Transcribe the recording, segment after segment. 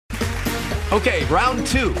Okay, round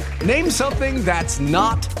two. Name something that's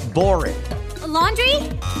not boring. A laundry?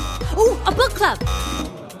 Ooh, a book club.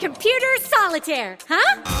 Computer solitaire,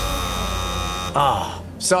 huh? Ah,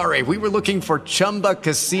 sorry, we were looking for Chumba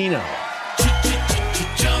Casino.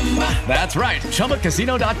 That's right,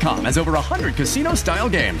 ChumbaCasino.com has over 100 casino-style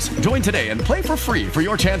games. Join today and play for free for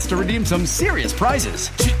your chance to redeem some serious prizes.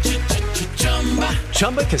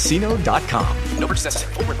 ChumbaCasino.com. No purchase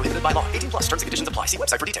necessary. Void where prohibited by law. 18+. Terms and conditions apply. See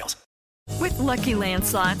website for details. With Lucky Land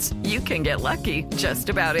Slots, you can get lucky just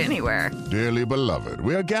about anywhere. Dearly beloved,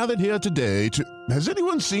 we are gathered here today to... Has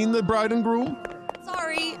anyone seen the bride and groom?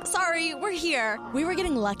 Sorry, we're here. We were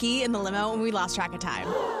getting lucky in the limo and we lost track of time.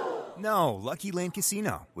 No, Lucky Land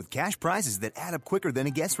Casino, with cash prizes that add up quicker than a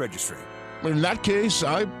guest registry. In that case,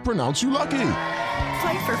 I pronounce you lucky.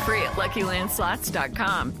 Play for free at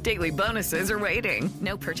LuckyLandSlots.com. Daily bonuses are waiting.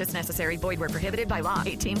 No purchase necessary. Void where prohibited by law.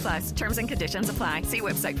 18+. Terms and conditions apply. See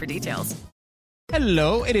website for details.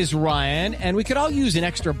 Hello, it is Ryan, and we could all use an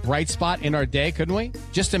extra bright spot in our day, couldn't we?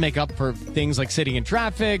 Just to make up for things like sitting in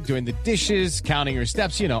traffic, doing the dishes, counting your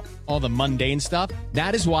steps, you know, all the mundane stuff.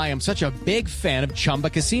 That is why I'm such a big fan of Chumba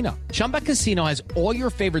Casino. Chumba Casino has all your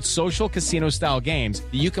favorite social casino-style games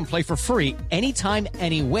that you can play for free anytime,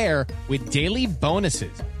 anywhere with daily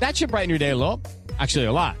bonuses. That should brighten your day a little. Actually,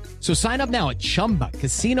 a lot. So sign up now at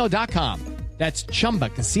ChumbaCasino.com. That's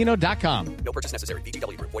ChumbaCasino.com. No purchase necessary.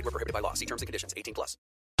 VGW Group. Void where prohibited by law. See terms and conditions. 18+.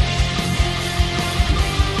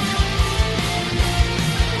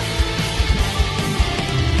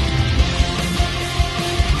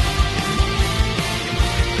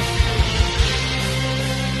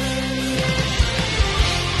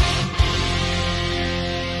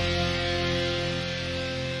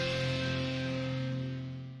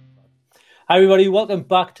 Hi everybody, welcome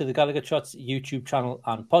back to the Gallagher Shots YouTube channel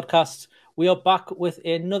and podcast. We are back with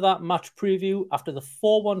another match preview. After the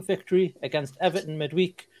 4-1 victory against Everton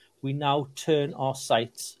midweek, we now turn our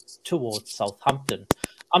sights towards Southampton.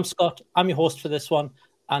 I'm Scott, I'm your host for this one,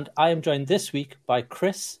 and I am joined this week by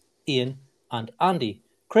Chris, Ian and Andy.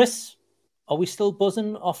 Chris, are we still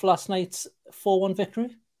buzzing off last night's 4-1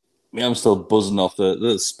 victory? Yeah, I'm still buzzing off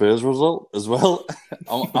the Spurs result as well.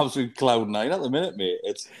 I'm absolutely cloud nine at the minute, mate.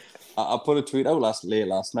 I put a tweet out late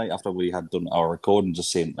last night after we had done our recording, just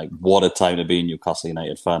saying, like, what a time to be a Newcastle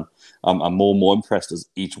United fan. I'm more and more impressed as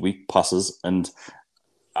each week passes. And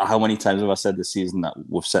how many times have I said this season that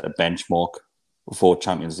we've set a benchmark for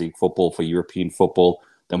Champions League football, for European football,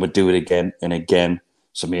 then we'll do it again and again.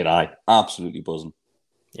 So, mate, I absolutely buzzing.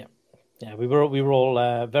 Yeah, we were all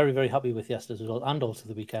very, very happy with yesterday's result and also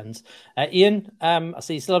the weekends. Ian, I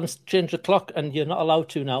see you still haven't changed the clock, and you're not allowed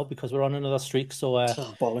to now because we're on another streak. So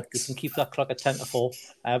you can keep that clock at 10 to 4.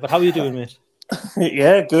 But how are you doing, mate?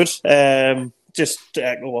 Yeah, good. Just to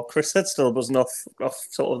echo what Chris said, still buzzing off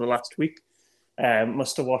sort of the last week.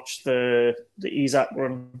 Must have watched the Isaac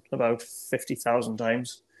run about 50,000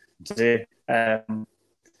 times today.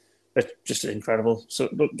 It's just incredible. So,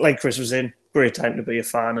 like Chris was saying, great time to be a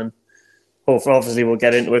fan, and hopefully, obviously, we'll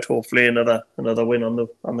get into it. Hopefully, another win on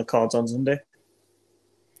the cards on Sunday.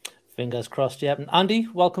 Fingers crossed, yeah. And Andy,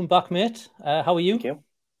 welcome back, mate. How are you? Thank you.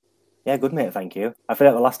 Yeah, good, mate. Thank you. I feel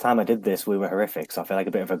like the last time I did this, we were horrific, so I feel like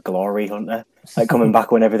a bit of a glory hunter, like coming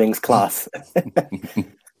back when everything's class.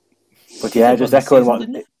 But yeah, just echoing what.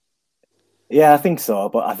 Yeah, I think so.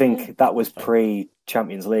 But I think that was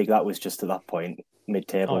pre-Champions League. That was just at that point,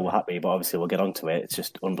 mid-table. We're happy, but obviously we'll get onto it. It's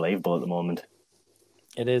just unbelievable at the moment.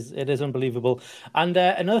 It is unbelievable. And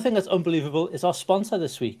another thing that's unbelievable is our sponsor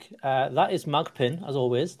this week. That is Magpin, as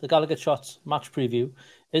always. The Gallagher Shots match preview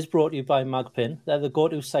is brought to you by Magpin. They're the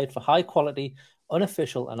go-to site for high-quality,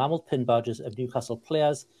 unofficial enamelled pin badges of Newcastle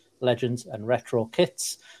players, legends and retro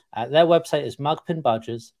kits. Their website is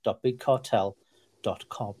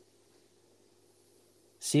magpinbadges.bigcartel.com.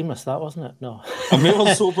 Seamless, that, wasn't it? No. I mean, it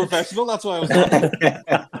was so professional, that's why I was laughing.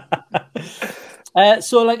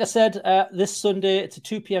 So, like I said, this Sunday, it's a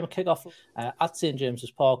 2 p.m. kickoff at St.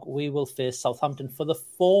 James's Park. We will face Southampton for the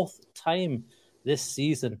 4th time this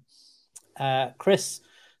season. Chris,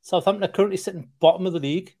 Southampton are currently sitting bottom of the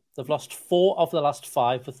league. They've lost 4 of the last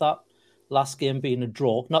 5, with that last game being a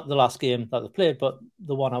draw. Not the last game that they played, but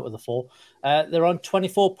the one out of the 4. They're on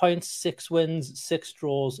 24 points, 6 wins, 6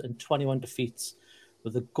 draws, and 21 defeats,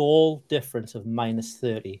 with a goal difference of minus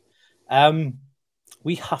 30.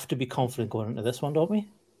 We have to be confident going into this one, don't we?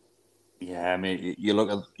 Yeah, I mean, you look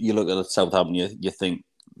at Southampton, you think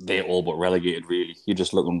they're all but relegated. Really, you're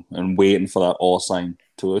just looking and waiting for that R sign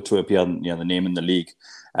to appear, the name in the league.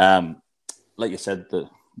 Like you said,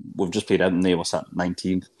 we've just played Everton. They were at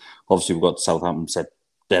 19th. Obviously, we've got Southampton set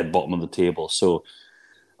dead bottom of the table. So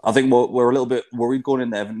I think we're a little bit worried going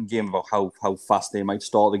into the Everton game about how fast they might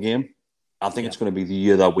start the game. I think it's going to be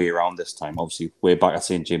the other way around this time. Obviously, we're back at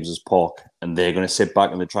St James's Park, and they're going to sit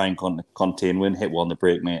back and they try and contain win, hit one on the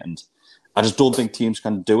break, mate. And I just don't think teams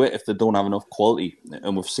can do it if they don't have enough quality.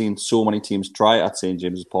 And we've seen so many teams try at St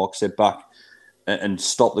James's Park, sit back and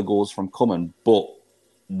stop the goals from coming. But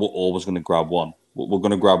we're always going to grab one. We're going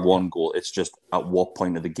to grab one goal. It's just at what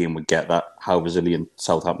point of the game we get that, how resilient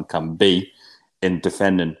Southampton can be in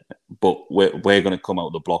defending. But we're going to come out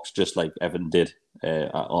of the blocks just like Everton did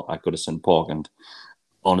at Goodison Park. And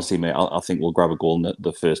honestly, mate, I think we'll grab a goal in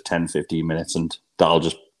the first 10, 15 minutes, and that'll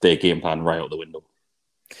just their game plan right out the window.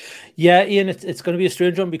 Yeah, Ian, it's going to be a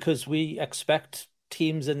strange one because we expect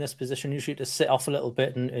teams in this position usually to sit off a little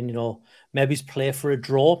bit and maybe play for a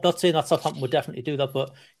draw. Not saying that Southampton would definitely do that,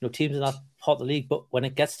 but teams in that part of the league. But when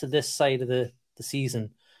it gets to this side of the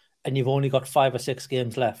season and you've only got 5 or 6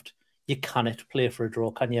 games left, you cannot play for a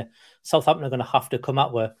draw, can you? Southampton are going to have to come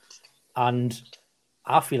at it, and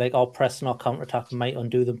I feel like our press and our counter-attack might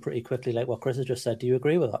undo them pretty quickly, like what Chris has just said. Do you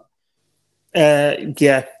agree with that?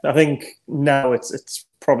 Yeah, I think now it's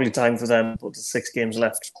probably time for them, but there's 6 games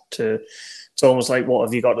left to. It's almost like, what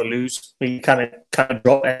have you got to lose? You can't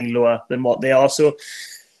drop any lower than what they are. So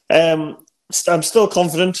I'm still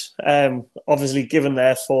confident. Obviously, given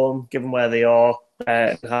their form, given where they are,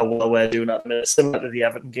 and how well we're doing at the minute, similar to the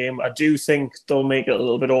Everton game, I do think they'll make it a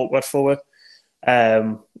little bit awkward for it.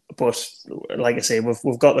 But like I say,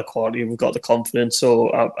 we've got the quality, we've got the confidence, so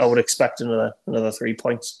I would expect another 3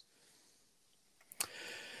 points.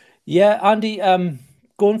 Yeah, Andy,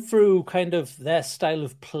 going through kind of their style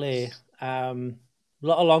of play, a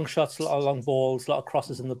lot of long shots, a lot of long balls, a lot of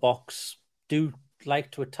crosses in the box. Do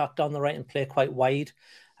like to attack down the right and play quite wide.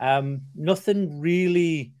 Nothing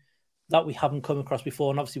really that we haven't come across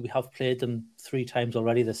before, and obviously we have played them 3 times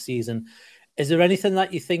already this season. Is there anything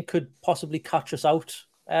that you think could possibly catch us out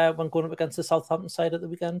when going up against the Southampton side at the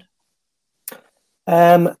weekend?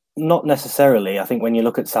 Not necessarily. I think when you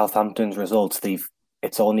look at Southampton's results,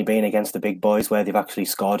 it's only been against the big boys where they've actually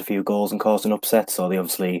scored a few goals and caused an upset. So they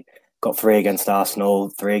obviously got 3 against Arsenal,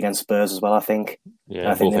 3 against Spurs as well, I think.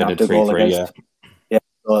 Yeah, I think both ended 3-3, yeah.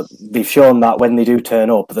 So they've shown that when they do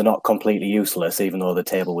turn up, they're not completely useless, even though the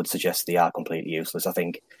table would suggest they are completely useless. I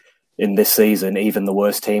think in this season, even the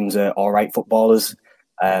worst teams are all right footballers.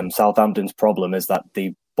 Southampton's problem is that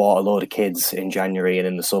they bought a load of kids in January and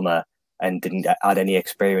in the summer and didn't add any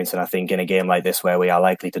experience. And I think in a game like this, where we are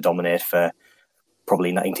likely to dominate for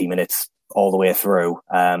probably 90 minutes all the way through,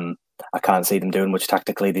 I can't see them doing much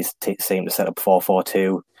tactically. They seem to set up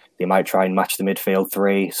 4-4-2. They might try and match the midfield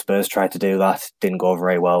 3. Spurs tried to do that, didn't go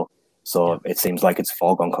very well. So It seems like it's a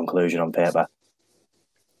foregone conclusion on paper.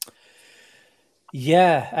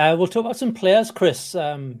 Yeah, we'll talk about some players, Chris,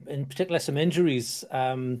 in particular some injuries.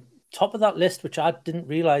 Top of that list, which I didn't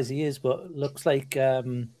realise he is, but looks like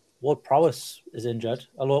Ward-Prowse is injured,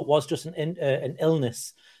 although it was just an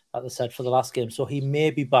illness, that they said, for the last game. So he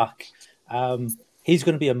may be back. He's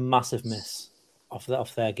going to be a massive miss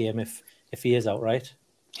off their game if he is out, right?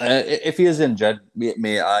 If he is injured,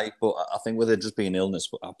 may I? But I think with it just being illness,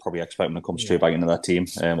 I'll probably expect him to come straight back into that team.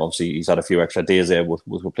 Obviously, he's had a few extra days there with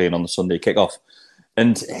playing on the Sunday kickoff.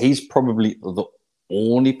 And he's probably the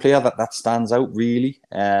only player that stands out, really,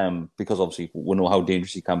 because obviously we know how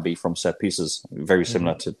dangerous he can be from set pieces. Very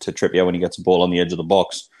similar to Trippier when he gets a ball on the edge of the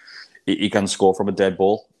box. He can score from a dead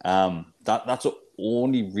ball. That's the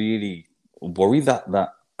only really worry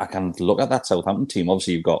that I can look at that Southampton team.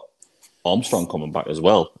 Obviously, you've got Armstrong coming back as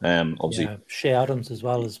well. Obviously, Shea Adams as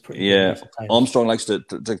well is pretty. Yeah, Armstrong likes to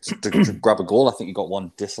grab a goal. I think he got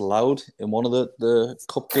one disallowed in one of the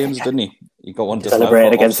cup games, didn't he? He got one disallowed.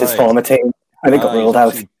 Celebrated against his former team. I think got ruled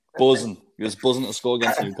out. Buzzing. He was buzzing to score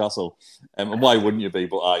against Newcastle. And why wouldn't you be?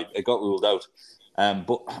 But it got ruled out.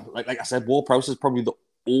 But like I said, Ward-Prowse is probably the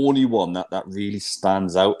only one that really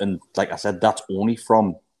stands out. And like I said, that's only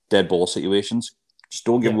from dead ball situations. Just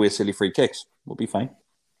don't give away silly free kicks. We'll be fine.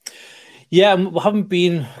 Yeah, we haven't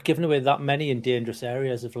been giving away that many in dangerous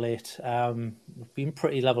areas of late. We've been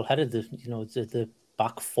pretty level-headed. The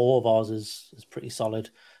back 4 of ours is pretty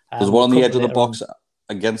solid. There's one on the edge of the box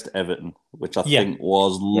against Everton, which I think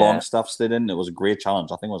was Longstaff stood in. It was a great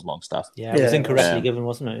challenge. I think it was Longstaff. Yeah, it was incorrectly given,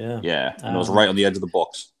 wasn't it? Yeah, and it was right on the edge of the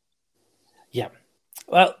box. Yeah.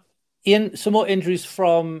 Well, Ian, some more injuries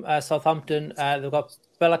from Southampton. They've got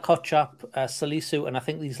Bella Kotchap, Salisu, and I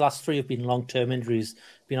think these last 3 have been long-term injuries.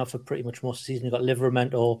 Been out for pretty much most of the season. You've got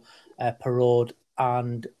Livramento, Perraud,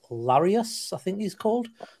 and Larius, I think he's called.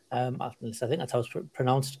 At least I think that's how it's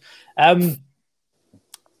pronounced.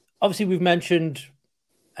 Obviously, we've mentioned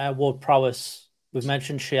Ward-Prowse We've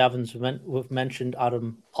mentioned Shea Evans. We've mentioned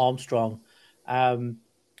Adam Armstrong. Can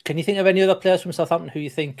you think of any other players from Southampton who you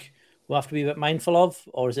think we'll have to be a bit mindful of?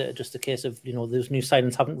 Or is it just a case of, those new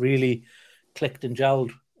signings haven't really clicked and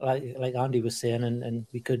gelled, like Andy was saying, and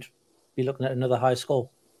we could be looking at another high score?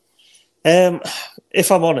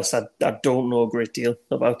 If I'm honest, I don't know a great deal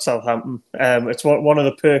about Southampton. It's one of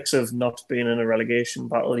the perks of not being in a relegation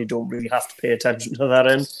battle. You don't really have to pay attention to that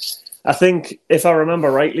end. I think, if I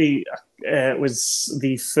remember rightly, it was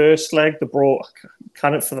the first leg that brought,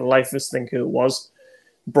 can't for the life of us think who it was,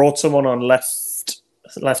 brought someone on left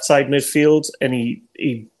side midfield, and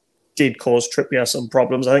he did cause Trippier some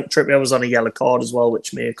problems. I think Trippier was on a yellow card as well,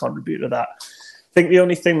 which may contribute to that. I think the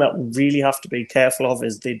only thing that we really have to be careful of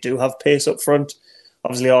is they do have pace up front.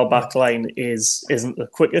 Obviously, our back line isn't the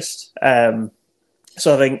quickest.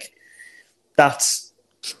 So I think that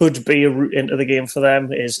could be a route into the game for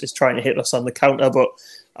them, is trying to hit us on the counter. But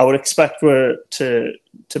I would expect we're to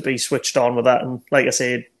be switched on with that. And like I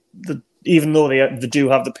said, even though they do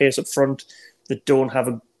have the pace up front, they don't have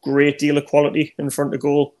a great deal of quality in front of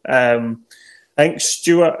goal. I think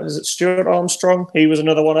Stuart Armstrong? He was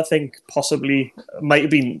another one. I think possibly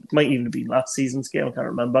might even have been last season's game. I can't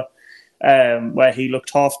remember, where he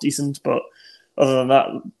looked half decent. But other than that,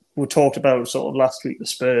 we talked about sort of last week the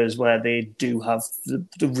Spurs, where they do have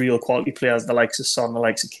the real quality players, the likes of Son, the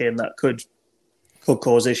likes of Kane, that could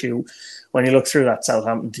cause issue. When you look through that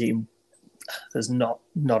Southampton team, there's not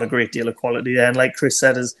a great deal of quality there. And like Chris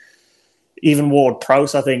said, even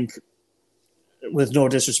Ward-Prowse, I think, with no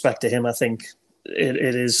disrespect to him, I think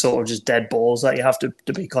it is sort of just dead balls that you have to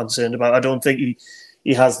be concerned about. I don't think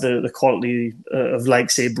he has the quality of, like,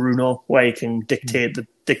 say, Bruno, where he can dictate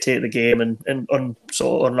the game and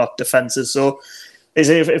sort of unlock defences. So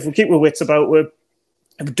if we keep our wits about it,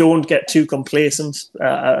 if we don't get too complacent,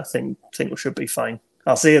 I think we should be fine.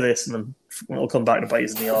 I'll say this and then it'll come back to bite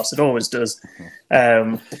us in the arse. It always does.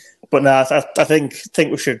 But no, I think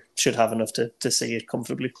we should have enough to see it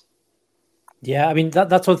comfortably. Yeah, I mean,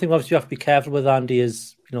 that's one thing obviously you have to be careful with, Andy,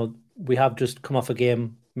 is, we have just come off a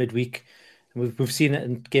game midweek, and we've seen it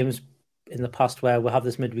in games in the past where we'll have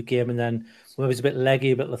this midweek game and then we're always a bit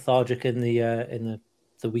leggy, a bit lethargic in the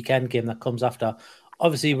weekend game that comes after.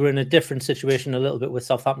 Obviously, we're in a different situation a little bit with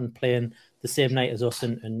Southampton playing the same night as us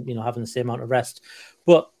and having the same amount of rest.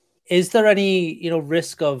 But is there any,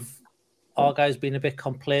 risk of our guys being a bit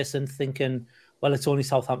complacent, thinking, well, it's only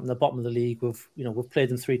Southampton, the bottom of the league. We've played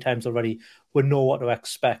them 3 times already. We know what to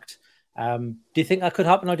expect. Do you think that could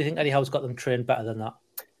happen, or do you think Eddie Howe's got them trained better than that?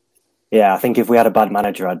 Yeah, I think if we had a bad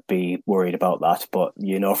manager, I'd be worried about that. But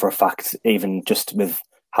for a fact, even just with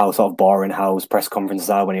how sort of boring Howe's press conferences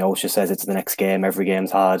are, when he always just says it's the next game, every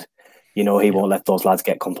game's hard, he won't let those lads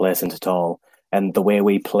get complacent at all. And the way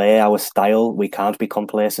we play, our style, we can't be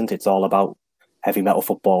complacent. It's all about heavy metal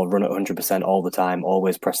football, run at 100% all the time,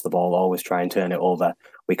 always press the ball, always try and turn it over.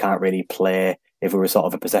 We can't really play, if we were sort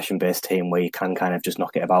of a possession-based team where you can kind of just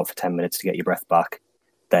knock it about for 10 minutes to get your breath back,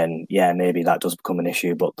 then yeah, maybe that does become an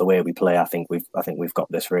issue. But the way we play, I think we've got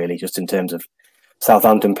this really. Just in terms of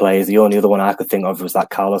Southampton players, the only other one I could think of was that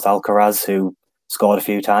Carlos Alcaraz, who scored a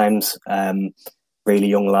few times. Really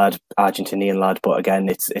young lad, Argentinian lad. But again,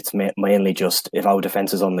 it's mainly just if our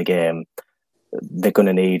defence is on the game, they're going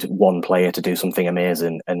to need one player to do something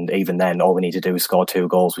amazing. And even then, all we need to do is score 2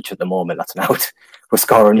 goals, which at the moment, that's an out. We're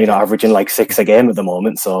scoring, averaging like 6 a game at the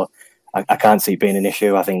moment. So I can't see it being an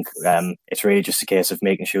issue. I think it's really just a case of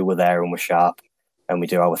making sure we're there and we're sharp and we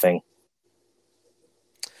do our thing.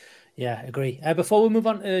 Yeah, agree. Before we move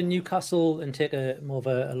on to Newcastle and take more of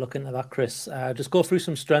a look into that, Chris, just go through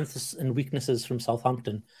some strengths and weaknesses from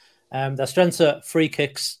Southampton. Their strengths are free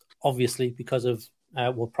kicks, obviously, because of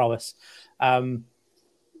Ward Prowse.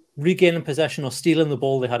 Regaining possession or stealing the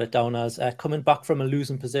ball, they had it down as coming back from a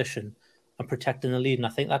losing position and protecting the lead. And I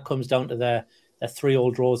think that comes down to their 3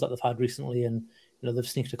 old draws that they've had recently. And they've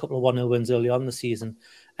sneaked a couple of 1-0 wins early on in the season.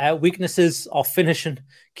 Weaknesses are finishing,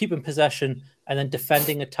 keeping possession, and then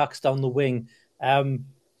defending attacks down the wing. Do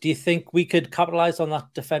you think we could capitalise on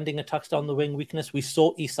that defending attacks down the wing weakness? We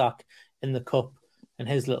saw Isak in the cup and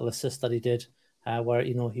his little assist that he did, where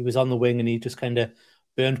he was on the wing and he just kind of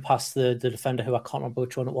burned past the defender, who I can't remember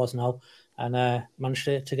which one it was now, and managed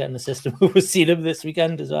to get an assist. And we've seen him this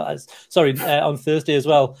weekend as well as on Thursday as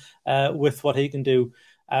well, with what he can do.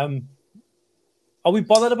 Are we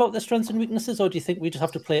bothered about the strengths and weaknesses, or do you think we just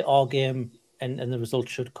have to play our game and the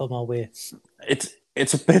results should come our way?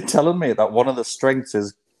 It's a bit telling me that one of the strengths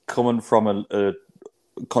is coming from a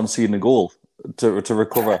conceding a goal to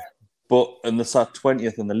recover, but in the sat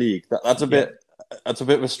 20th in the league, that's a bit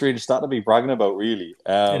of a strange stat to be bragging about, really.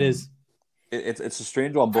 It is. it's a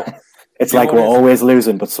strange one, but it's like we're always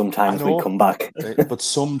losing, but sometimes we come back. But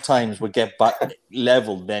sometimes we get back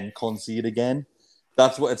level, then concede again.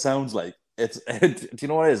 That's what it sounds like. Do you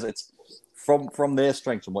know what it is? It's from their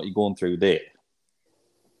strengths and what you're going through there.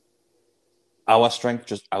 Our strength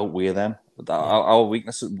just outweigh them. Our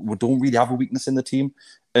weaknesses, we don't really have a weakness in the team.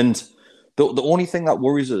 And the only thing that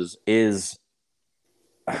worries us is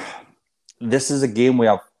this is a game we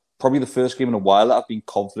have, probably the first game in a while that I've been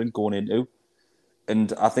confident going into.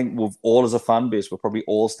 And I think we've all, as a fan base, we're probably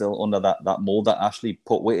all still under that mold that Ashley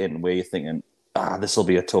put in, where you're thinking, this will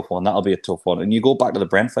be a tough one, that'll be a tough one. And you go back to the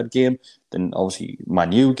Brentford game, then obviously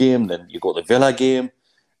Man U game, then you go to the Villa game,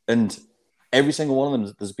 and every single one of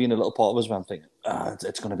them, there's been a little part of us where I'm thinking,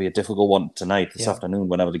 it's going to be a difficult one tonight, this afternoon,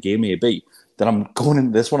 whenever the game may be. Then I'm going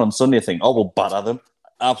into this one on Sunday thinking, we'll batter them,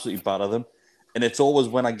 absolutely batter them. And it's always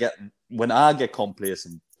when I get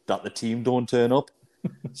complacent that the team don't turn up.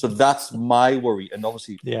 So that's my worry. And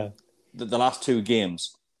obviously, the last two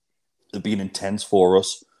games have been intense for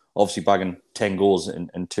us. Obviously, bagging 10 goals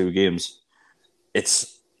in 2 games.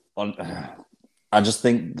 I just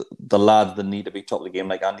think the lads that need to be top of the game,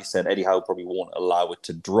 like Andy said, Eddie Howe probably won't allow it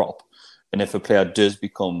to drop. And if a player does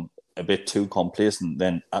become a bit too complacent,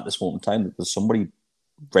 then at this moment in time, there's somebody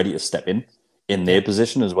ready to step in their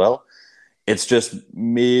position as well. It's just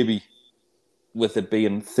maybe with it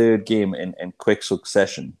being third game in quick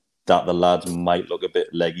succession that the lads might look a bit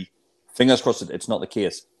leggy. Fingers crossed it's not the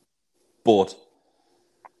case. But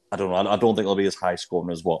I don't know. I don't think it'll be as high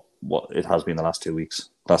scoring as what it has been the last 2 weeks.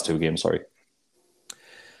 Last 2 games, sorry.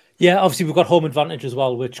 Yeah, obviously we've got home advantage as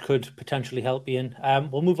well, which could potentially help Ian.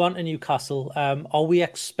 We'll move on to Newcastle. Are we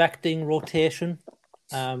expecting rotation?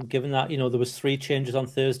 Given that, there was 3 changes on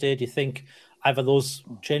Thursday, do you think either those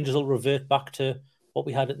changes will revert back to what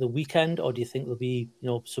we had at the weekend, or do you think there'll be,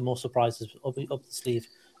 some more surprises up the sleeve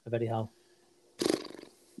of Eddie Howe?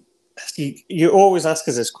 You always ask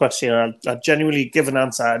us this question, and I genuinely give an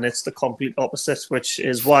answer, and it's the complete opposite, which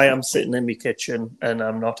is why I'm sitting in my kitchen and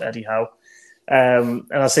I'm not Eddie Howe. And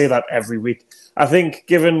I say that every week. I think,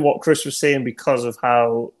 given what Chris was saying, because of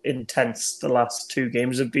how intense the last 2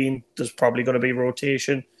 games have been, there's probably going to be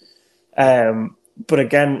rotation. But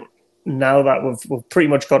again, now that we've pretty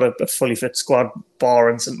much got a fully fit squad,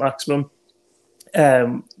 barring St Maximum,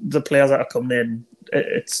 the players that are coming in,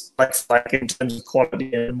 it's like in terms of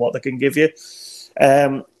quality and what they can give you.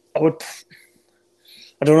 I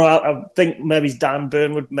don't know. I think maybe Dan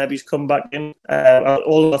Burn would maybe come back in.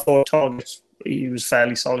 Although I thought Target, he was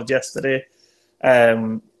fairly solid yesterday.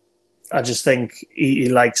 I just think he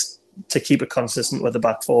likes to keep it consistent with the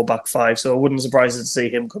back 4, back 5. So I wouldn't surprise to see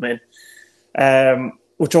him come in.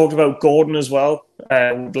 We talked about Gordon as well.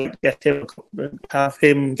 We'd like to have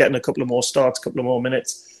him getting a couple of more starts, a couple of more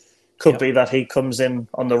minutes. Could be that he comes in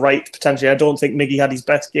on the right, potentially. I don't think Miggy had his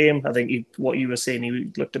best game. I think what you were saying,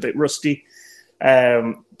 he looked a bit rusty.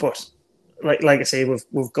 But like I say,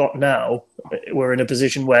 we've got now, we're in a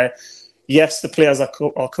position where, yes, the players that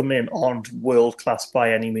are coming in aren't world-class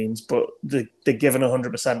by any means, but they're giving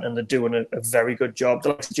 100% and they're doing a very good job.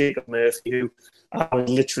 Like Jacob Murphy, who I was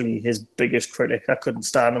literally his biggest critic. I couldn't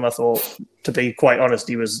stand him. I thought, to be quite honest,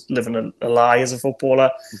 he was living a lie as a footballer.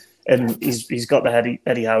 And he's got the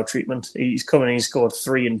Eddie Howe treatment. He's come and he's scored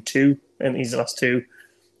 3 and 2 in these last 2.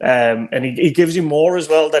 And he gives you more as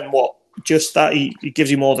well than what just that. He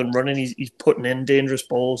gives you more than running. He's putting in dangerous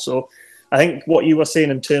balls. So I think what you were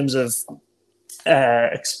saying in terms of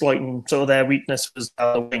exploiting sort of their weakness was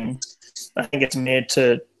the wings. I think it's made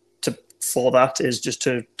for that is just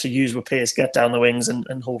to use with pace, get down the wings,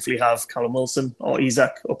 and hopefully have Callum Wilson or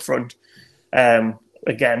Isaac up front.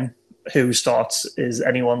 Again, who starts is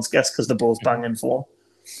anyone's guess because they're both banging form.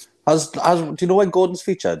 Do you know when Gordon's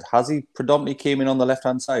featured? Has he predominantly came in on the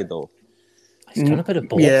left-hand side, though? He's done a bit of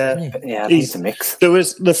both, hasn't he? Yeah, he's a mix. There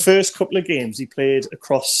was the first couple of games he played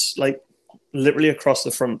across, literally across the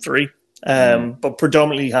front 3, but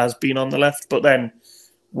predominantly has been on the left. But then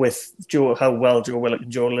with how well Joe Willock and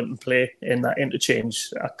Joe Linton play in that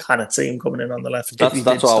interchange, I cannot see him coming in on the left.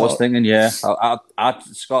 That's what I was thinking, yeah. Scott,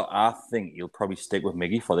 I think you'll probably stick with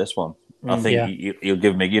Miggy for this one. I think he'll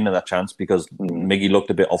give Miggy another chance because Miggy looked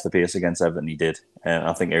a bit off the pace against Everton, he did. And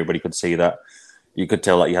I think everybody could see that. You could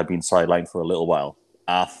tell that he had been sidelined for a little while.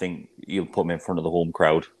 I think you'll put him in front of the home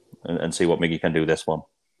crowd and see what Miggy can do this one.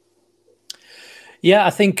 Yeah,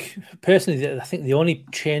 I think personally, the only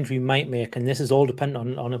change we might make, and this is all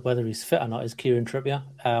dependent on whether he's fit or not, is Kieran Trippier.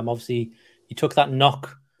 Obviously, he took that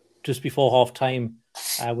knock just before half time,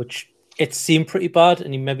 which it seemed pretty bad,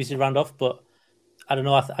 and he maybe ran off. But I don't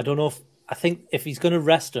know. I think if he's going to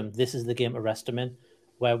rest him, this is the game to rest him in.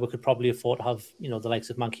 where we could probably afford to have, the likes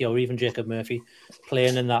of Mankey or even Jacob Murphy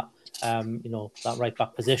playing in that, that right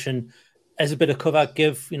back position as a bit of cover,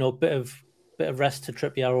 give, a bit of rest to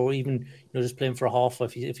Trippier, or even, just playing for a half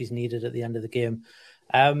if he's needed at the end of the game.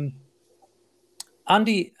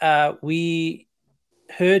 Andy, we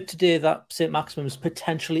heard today that St. Maximin is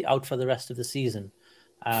potentially out for the rest of the season,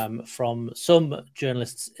 from some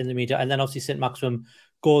journalists in the media. And then obviously St. Maximin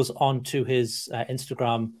goes on to his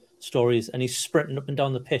Instagram stories and he's sprinting up and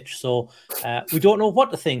down the pitch. So we don't know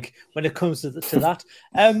what to think when it comes to that.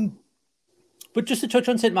 But just to touch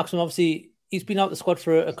on St. Maximin, obviously he's been out the squad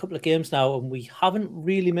for a couple of games now and we haven't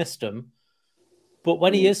really missed him. But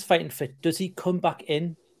when he is fighting fit, does he come back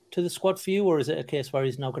in to the squad for you, or is it a case where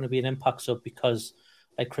he's now going to be an impact sub because,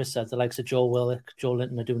 like Chris said, the likes of Joe Willock, Joe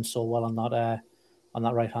Linton are doing so well on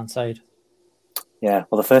that right-hand side? Yeah,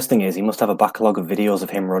 well, the first thing is he must have a backlog of videos of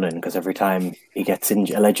him running, because every time he gets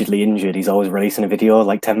allegedly injured, he's always releasing a video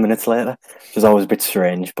like 10 minutes later, which is always a bit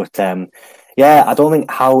strange. But yeah, I don't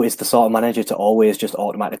think Howe is the sort of manager to always just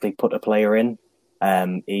automatically put a player in.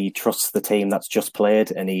 He trusts the team that's just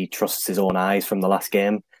played and he trusts his own eyes from the last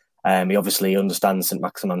game. He obviously understands St.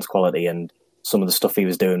 Maximin's quality, and some of the stuff he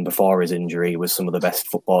was doing before his injury was some of the best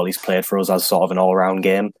football he's played for us as sort of an all-round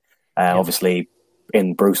game. Obviously,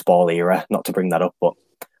 in Bruce Ball era, not to bring that up, but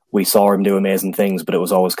we saw him do amazing things, but it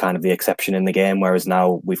was always kind of the exception in the game, whereas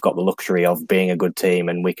now we've got the luxury of being a good team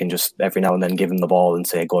and we can just every now and then give him the ball and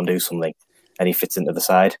say, go and do something, and he fits into the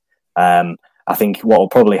side. I think what will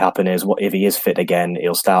probably happen is, if he is fit again,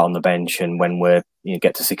 he'll start on the bench, and when we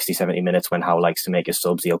get to 60, 70 minutes, when Howe likes to make his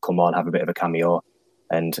subs, he'll come on, have a bit of a cameo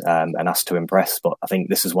and ask to impress. But I think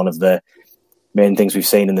this is one of the main things we've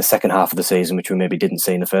seen in the second half of the season, which we maybe didn't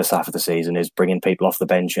see in the first half of the season, is bringing people off the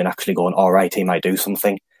bench and actually going, all right, he might do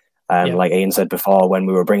something. Like Ian said before, when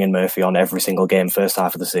we were bringing Murphy on every single game first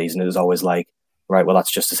half of the season, it was always like, right, well,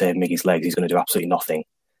 that's just to save Miggy's legs. He's going to do absolutely nothing.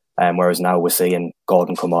 Whereas now we're seeing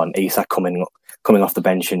Gordon come on, Isak coming off the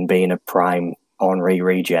bench and being a prime Henry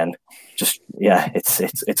regen. Just, yeah, it's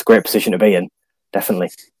a great position to be in,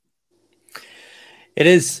 definitely. It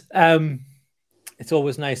is. It's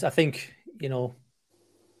always nice. I think,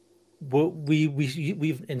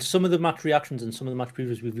 we've in some of the match reactions and some of the match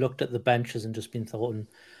previews, we've looked at the benches and just been thought,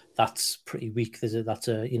 that's pretty weak. That's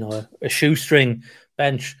a shoestring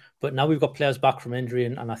bench. But now we've got players back from injury,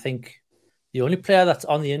 and I think the only player that's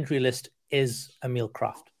on the injury list is Emil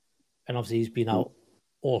Kraft, and obviously he's been out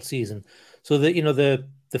all season. So the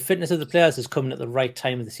fitness of the players is coming at the right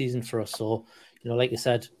time of the season for us. So like you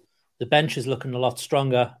said, the bench is looking a lot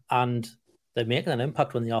stronger, and they're making an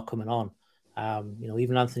impact when they are coming on.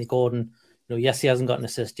 Even Anthony Gordon, yes, he hasn't got an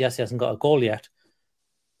assist, yes, he hasn't got a goal yet,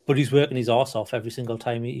 but he's working his arse off every single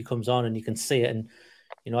time he comes on, and you can see it. And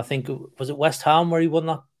I think, was it West Ham where he won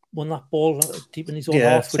that ball deep in his own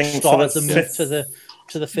half, which started the move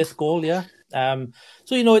to the fifth goal. Yeah. So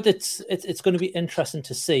it's going to be interesting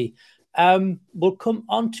to see. We'll come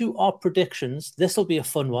on to our predictions. This will be a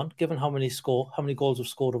fun one, given how many goals we've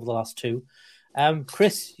scored over the last two.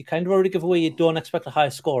 Chris, you kind of already give away you don't expect a high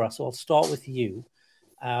scorer, so I'll start with you.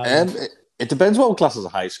 It depends what class is a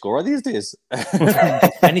high scorer these days.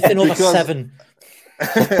 Anything over 7.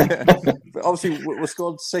 Obviously, we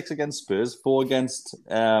scored 6 against Spurs, 4 against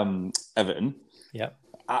Everton. Yeah,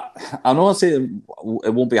 I know I say it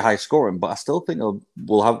won't be a high scoring, but I still think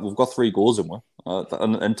we've got 3 goals in one,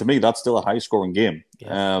 and to me that's still a high scoring game.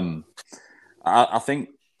 Yeah. I think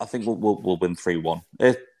we'll win 3-1.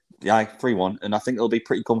 Yeah, 3-1, and I think it'll be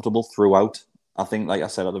pretty comfortable throughout. I think, like I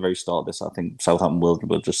said at the very start of this, I think Southampton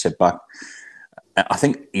will just sit back. I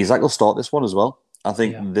think Isak will start this one as well. I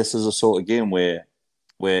think this is a sort of game where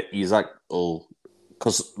Isak will,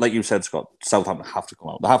 because like you said, Scott, Southampton have to come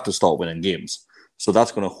out. They have to start winning games. So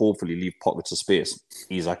that's going to hopefully leave pockets of space.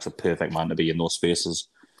 Isak's a perfect man to be in those spaces.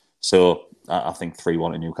 So I think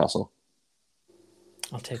 3-1 in Newcastle.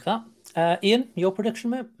 I'll take that. Ian, your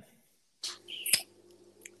prediction, mate?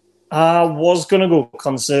 I was going to go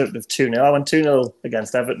conservative 2-0. I went 2-0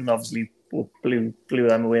 against Everton. Obviously, blew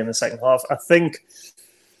them away in the second half.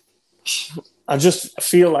 I just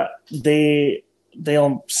feel that they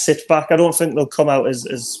don't sit back. I don't think they'll come out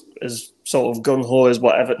as sort of gung-ho as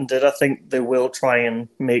what Everton did. I think they will try and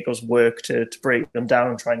make us work to break them down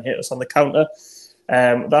and try and hit us on the counter.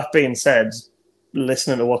 That being said,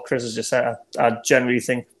 listening to what Chris has just said, I generally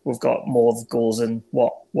think we've got more goals than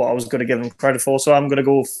what I was going to give them credit for. So I'm going to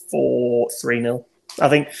go for 3-0. I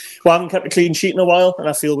think I haven't kept a clean sheet in a while, and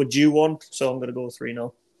I feel we're due one. So I'm going to go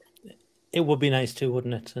 3-0. It would be nice too,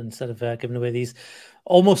 wouldn't it? Instead of giving away these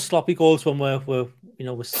almost sloppy goals when we're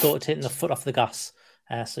sort of taking the foot off the gas.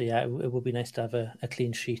 So yeah, it would be nice to have a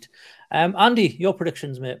clean sheet. Andy, your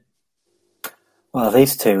predictions, mate. Well,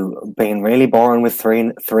 these two being really boring with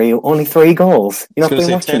only three goals. You're not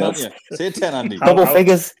been watching us. Say 10, Andy. Double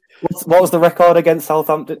figures. What was the record against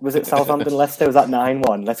Southampton? Was it Southampton-Leicester? Was that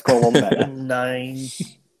 9-1? Let's go one better.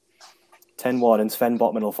 10-1, and Sven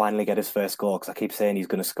Botman will finally get his first goal because I keep saying he's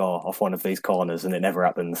going to score off one of these corners and it never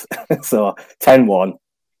happens. So 10-1.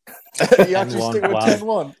 You actually stick with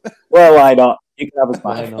 10-1? Well, why not? You can have us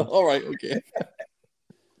back. All right, okay.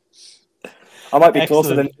 I might be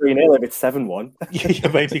closer than 3-0 if it's 7-1. You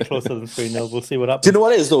might be closer than 3-0. We'll see what happens. Do you know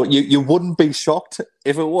what it is, though? You wouldn't be shocked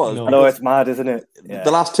if it was. I know, it's mad, isn't it? Yeah.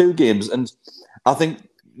 The last two games, and I think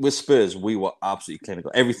with Spurs, we were absolutely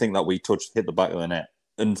clinical. Everything that we touched hit the back of the net.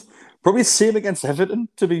 And probably the same against Everton,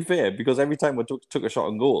 to be fair, because every time we took a shot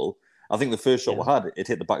on goal, I think the first shot we had, it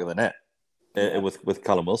hit the back of the net with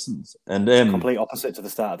Callum Wilson's. And complete opposite to the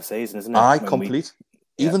start of the season, isn't it? Complete.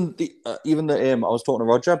 Even the I was talking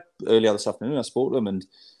to Roger earlier this afternoon. I spoke to him, and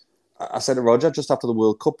I said to Roger just after the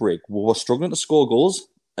World Cup break, we were struggling to score goals,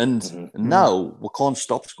 and now we can't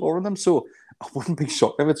stop scoring them. So I wouldn't be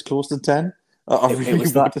shocked if it's close to 10.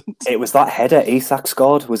 It was that header Isak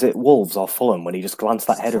scored. Was it Wolves or Fulham when he just glanced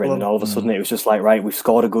that header in, and all of a sudden it was just like, right, we've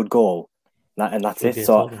scored a good goal, and that's it.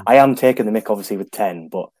 So I am taking the mick obviously with 10,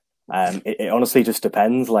 but. It honestly just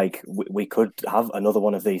depends. Like we could have another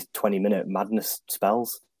one of these 20-minute madness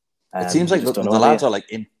spells. It seems like the lads are like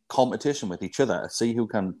in competition with each other. See who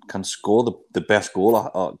can score the best goal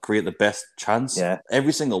or create the best chance. Yeah,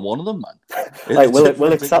 every single one of them, man. Like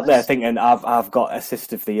Willock sat there thinking, "I've got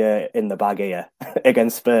assist of the year in the bag here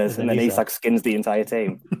against Spurs," and then Isak skins the entire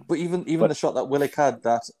team. But even the shot that Willock had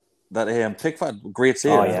that Pickford, great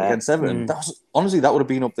save against Everton. That was honestly that would have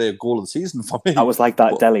been up there goal of the season for me. That was like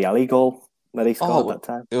that Dele Alli goal that he scored at that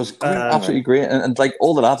time. It was great, absolutely great, and like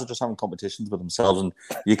all the lads are just having competitions with themselves, and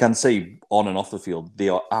you can see on and off the field they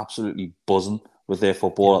are absolutely buzzing with their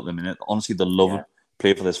football at the minute. Honestly, they love it,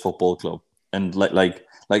 play for this football club, and like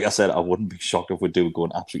I said, I wouldn't be shocked if we do go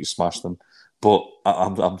and absolutely smash them. But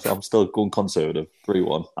I'm still going conservative,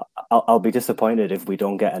 3-1. I'll be disappointed if we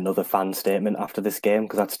don't get another fan statement after this game,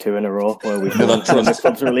 because that's 2 in a row where we've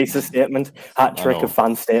to release a statement. Hat trick of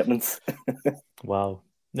fan statements. Wow.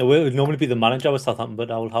 No, it would normally be the manager with Southampton,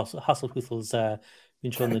 but our Hasselhutel's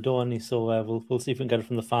been showing the door, and so we'll see if we can get it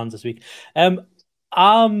from the fans this week. I'm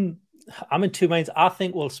in two minds. I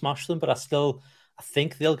think we'll smash them, but I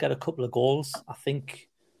think they'll get a couple of goals. I think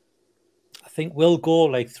we'll go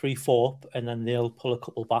like 3-4, and then they'll pull a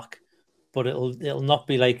couple back. But it'll not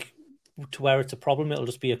be like to where it's a problem. It'll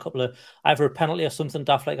just be a couple of either a penalty or something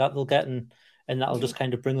daft like that they'll get, and that'll just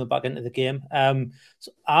kind of bring them back into the game.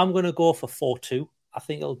 So I'm going to go for 4-2. I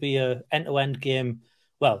think it'll be a end-to-end game.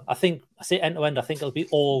 Well, I say end-to-end. I think it'll be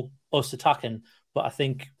all us attacking, but I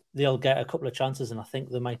think they'll get a couple of chances, and I think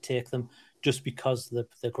they might take them just because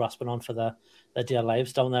they're grasping on for their dear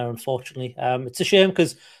lives down there, unfortunately. It's a shame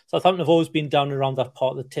because Southampton have always been down around that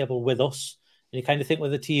part of the table with us. And you kind of think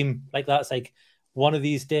with a team like that, it's like one of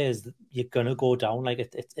these days you're going to go down. Like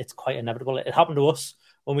it's quite inevitable. It happened to us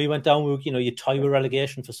when we went down. You toy with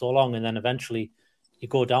relegation for so long, and then eventually you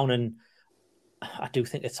go down. And I do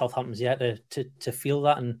think it's Southampton's yet to feel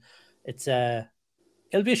that. And it's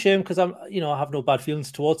it'll be a shame because I have no bad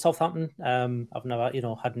feelings towards Southampton. I've never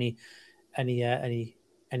had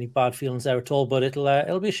any bad feelings there at all. But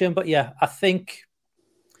it'll be a shame. But yeah, I think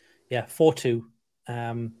 4-2.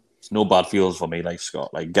 It's no bad feelings for me, like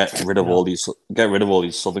Scott. Like get rid of all these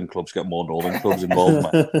southern clubs, get more northern clubs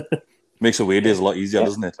involved. Man. Makes away days a lot easier,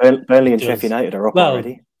 doesn't it? Burnley and Sheffield United are up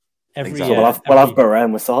already. We'll have Borough,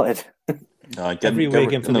 we're sorted. Every away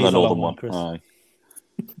game for me is a northern one, Chris.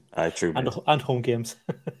 Aye, true. And home games.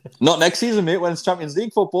 Not next season, mate. When it's Champions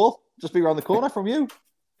League football, just be around the corner from you.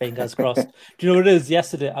 Fingers crossed. Do you know what it is?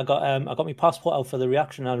 Yesterday, I got my passport out for the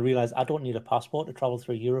reaction, and I realised I don't need a passport to travel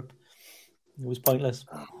through Europe. It was pointless.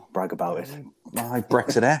 Brag about it.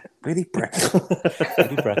 Brexit, eh? Really Brexit.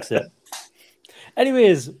 Really Brexit.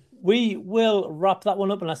 Anyways, we will wrap that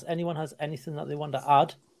one up unless anyone has anything that they want to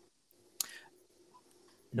add.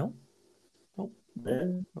 No.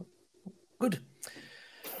 Good.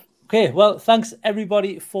 Okay, well, thanks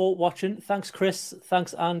everybody for watching. Thanks, Chris.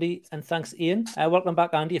 Thanks, Andy. And thanks, Ian. Welcome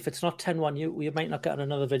back, Andy. If it's not 10-1, we might not get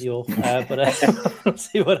another video, but we'll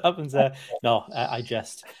see what happens there. No, I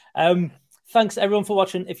jest. Thanks, everyone, for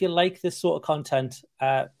watching. If you like this sort of content,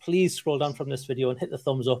 please scroll down from this video and hit the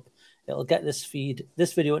thumbs up. It'll get this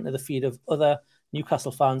video into the feed of other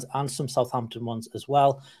Newcastle fans and some Southampton ones as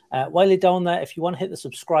well. While you're down there, if you want to hit the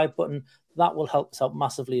subscribe button, that will help us out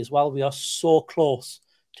massively as well. We are so close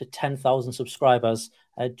to 10,000 subscribers,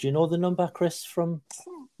 Do you know the number, Chris, from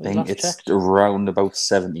I think it's around about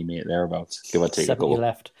 70, mate, thereabouts. Give or take 70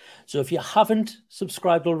 left. So if you haven't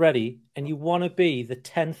subscribed already and you want to be the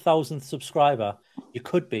 10,000th subscriber, you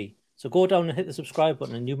could be. So go down and hit the subscribe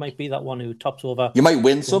button and you might be that one who tops over. You might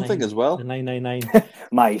win something as well. The 999.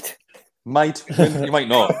 Might win. You might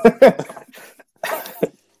not.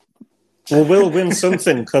 Well, we'll win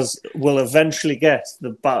something because we'll eventually get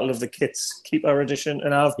the Battle of the Kits Keeper Edition,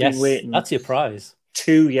 and I've been waiting. That's your prize.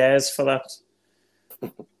 2 years for that.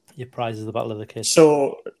 Your prize is the Battle of the Kits.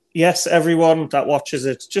 So, yes, everyone that watches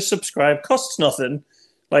it, just subscribe. Costs nothing.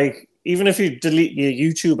 Like, even if you delete your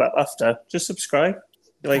YouTube app after, just subscribe.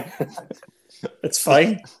 Like, it's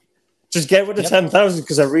fine. Just get with the 10,000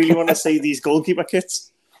 because I really want to see these goalkeeper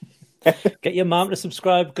kits. Get your mom to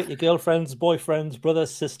subscribe. Get your girlfriends, boyfriends,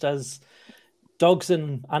 brothers, sisters, dogs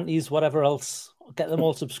and aunties, whatever else. Get them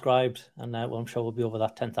all subscribed, and I'm sure we'll be over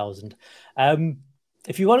that 10,000.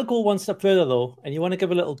 If you want to go one step further, though, and you want to give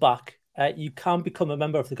a little back, you can become a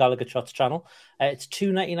member of the Gallagher Shots channel. It's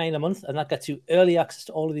 $2.99 a month, and that gets you early access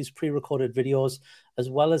to all of these pre-recorded videos, as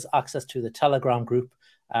well as access to the Telegram group.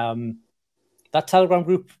 That Telegram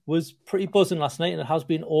group was pretty buzzing last night, and it has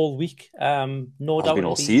been all week. No doubt. It's been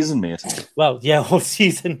all season, mate. Well, yeah, all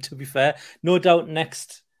season, to be fair. No doubt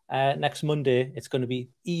next Monday, it's going to be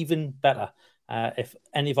even better. If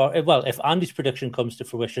Andy's prediction comes to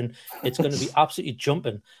fruition, it's going to be absolutely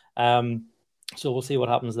jumping. So we'll see what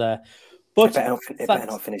happens there. But it better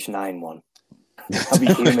not finish 9-1.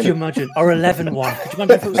 Could you imagine? Or 11-1. Could you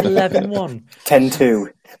imagine if it was 11-1?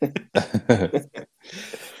 10-2.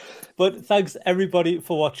 But thanks, everybody,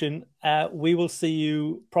 for watching. We will see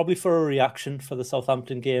you probably for a reaction for the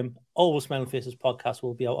Southampton game. Always Smiling Faces podcast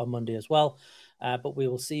will be out on Monday as well. But we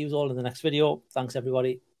will see you all in the next video. Thanks,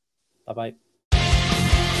 everybody. Bye-bye.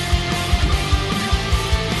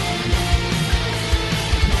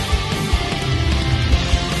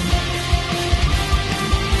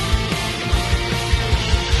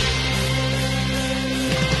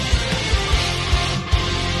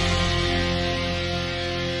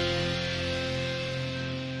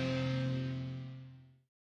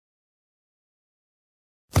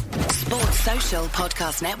 Sports Social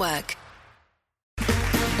Podcast Network.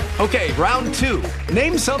 Okay, round 2.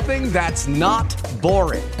 Name something that's not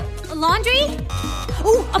boring. A laundry?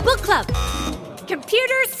 Ooh, a book club.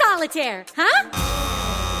 Computer solitaire, huh?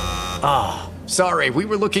 Ah, oh, sorry, we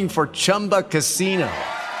were looking for Chumba Casino.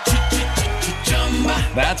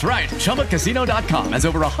 That's right, ChumbaCasino.com has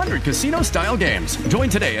over 100 casino-style games. Join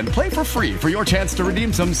today and play for free for your chance to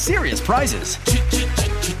redeem some serious prizes.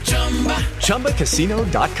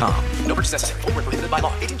 ChumbaCasino.com. No purchase necessary. Void where prohibited by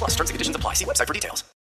law. 18+ terms and conditions apply. See website for details.